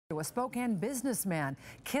a Spokane businessman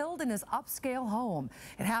killed in his upscale home.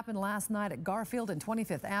 It happened last night at Garfield and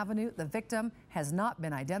 25th Avenue. The victim has not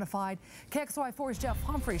been identified. KXLY4's Jeff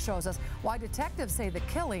Humphrey shows us why detectives say the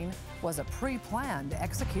killing was a pre-planned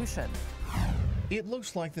execution. It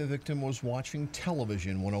looks like the victim was watching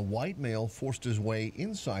television when a white male forced his way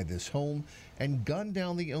inside this home and gunned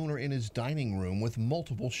down the owner in his dining room with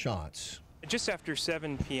multiple shots. Just after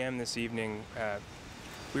 7 p.m. this evening,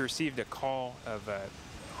 we received a call of a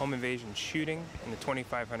home invasion shooting in the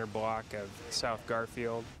 2500 block of South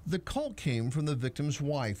Garfield. The call came from the victim's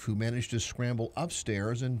wife, who managed to scramble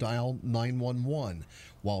upstairs and dial 911.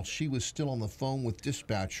 While she was still on the phone with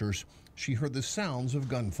dispatchers, she heard the sounds of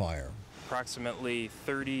gunfire. Approximately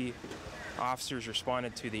 30 officers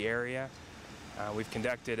responded to the area. We've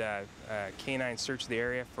conducted a canine search of the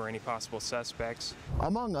area for any possible suspects.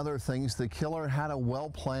 Among other things, the killer had a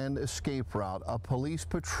well-planned escape route. A police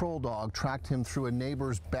patrol dog tracked him through a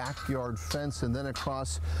neighbor's backyard fence and then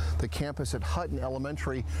across the campus at Hutton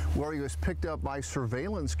Elementary, where he was picked up by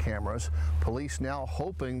surveillance cameras. Police now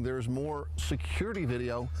hoping there's more security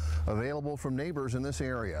video available from neighbors in this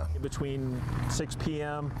area. Between 6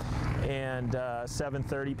 p.m. and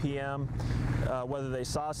 7:30 p.m., whether they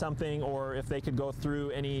saw something or if they could go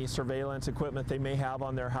through any surveillance equipment they may have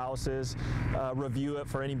on their houses, review it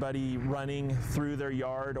for anybody running through their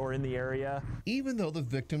yard or in the area. Even though the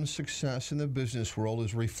victim's success in the business world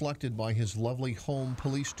is reflected by his lovely home,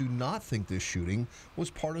 police do not think this shooting was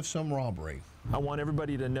part of some robbery. I want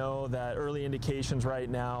everybody to know that early indications right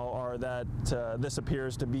now are that this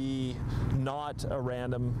appears to be not a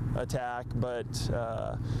random attack, but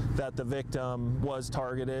that the victim was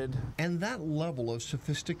targeted. And that level of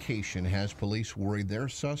sophistication has police worried their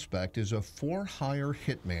suspect is a for-hire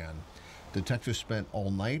hitman. Detectives spent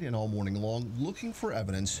all night and all morning long looking for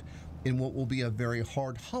evidence in what will be a very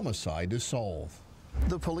hard homicide to solve.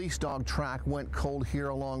 The police dog track went cold here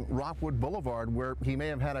along Rockwood Boulevard, where he may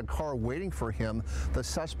have had a car waiting for him. The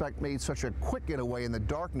suspect made such a quick getaway in the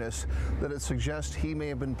darkness that it suggests he may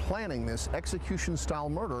have been planning this execution-style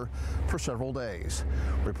murder for several days.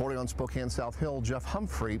 Reporting on Spokane South Hill, Jeff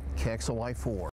Humphrey, KXLY4.